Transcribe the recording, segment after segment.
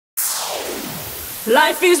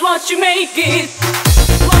Life is what you make it.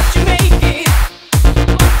 What you make it.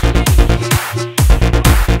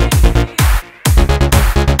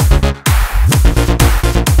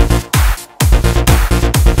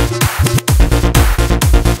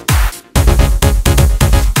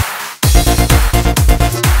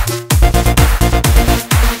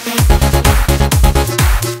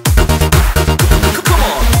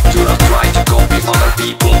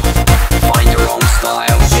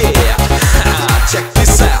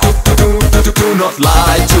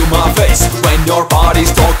 Lie to my face when your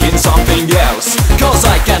body's talking something else. Cause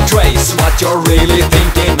I can trace what you're really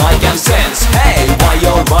thinking, I can sense. Hey, why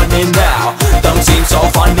you're running now? Don't seem so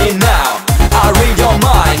funny now. I read your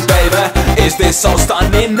mind, baby, is this so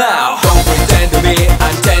stunning now? Don't pretend to be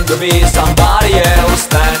and tend to be somebody else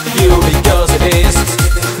than you, because it is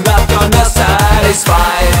not gonna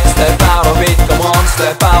satisfy. Step out of it, come on,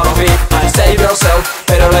 step out of it and save yourself.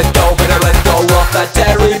 Better let go of that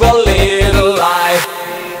terrible little lie.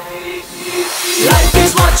 Life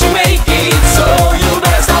is what you make it, so you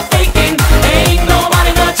better stop faking. Ain't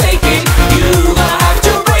nobody gonna take it, you gonna have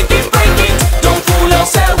to break it. Don't fool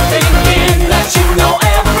yourself thinking that you know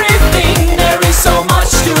everything. There is so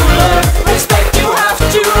much to learn, respect you have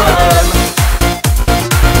to earn.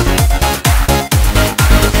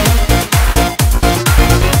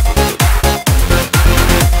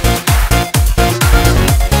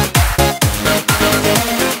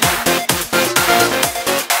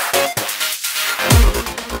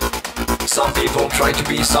 Some people try to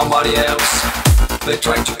be somebody else. They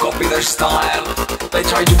try to copy their style. They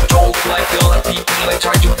try to talk like the other people. They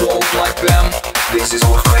try to walk like them. This is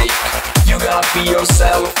all fake. You gotta be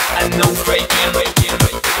yourself and no faking.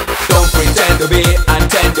 Don't pretend to be and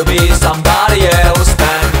tend to be somebody else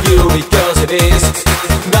than you, because it is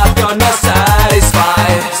not gonna satisfy.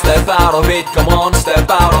 Step out of it, come on, step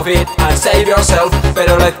out of it and save yourself.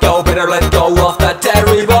 Better let go of that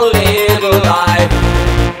terrible little lie.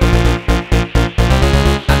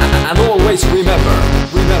 And always remember,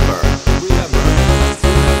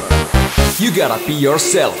 you gotta be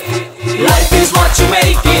yourself. Life is what you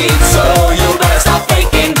make it, so you better stop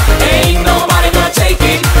faking. Ain't nobody gonna take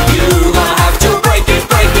it, you gonna have to break it.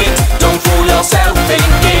 Don't fool yourself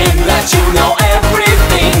thinking that you know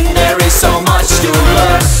everything. There is so much to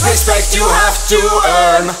learn, respect you have to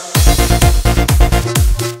earn.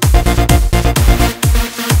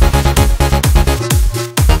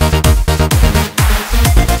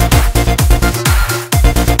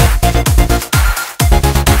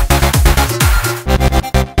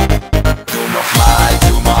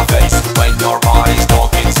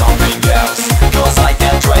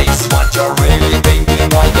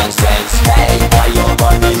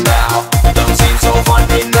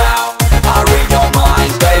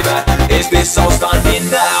 So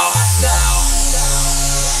stunning now.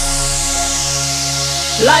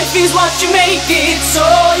 Life is what you make it, so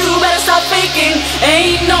you better stop faking.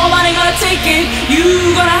 Ain't nobody gonna take it,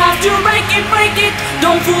 you gonna have to break it.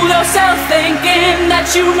 Don't fool yourself thinking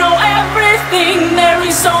that you know everything. There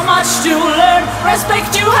is so much to learn,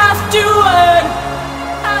 respect you have to earn.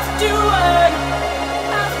 Have to earn.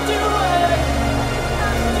 Have to earn.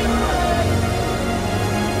 Have to earn.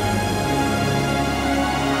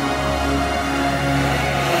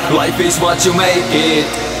 Life is what you make it,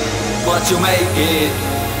 what you make it,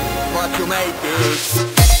 what you make it.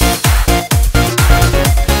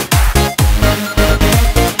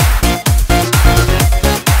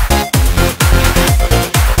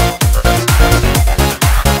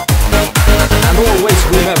 And always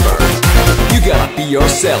remember, you gotta be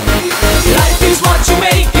yourself. Life is what you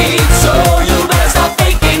make it, so you better stop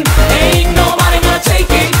faking. Ain't nobody gonna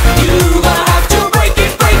take it, you gonna have to break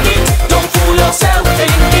it. Don't fool yourself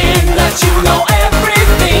thinking that you know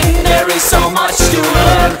everything. There is so much to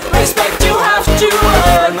learn, respect you have to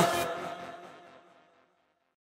earn.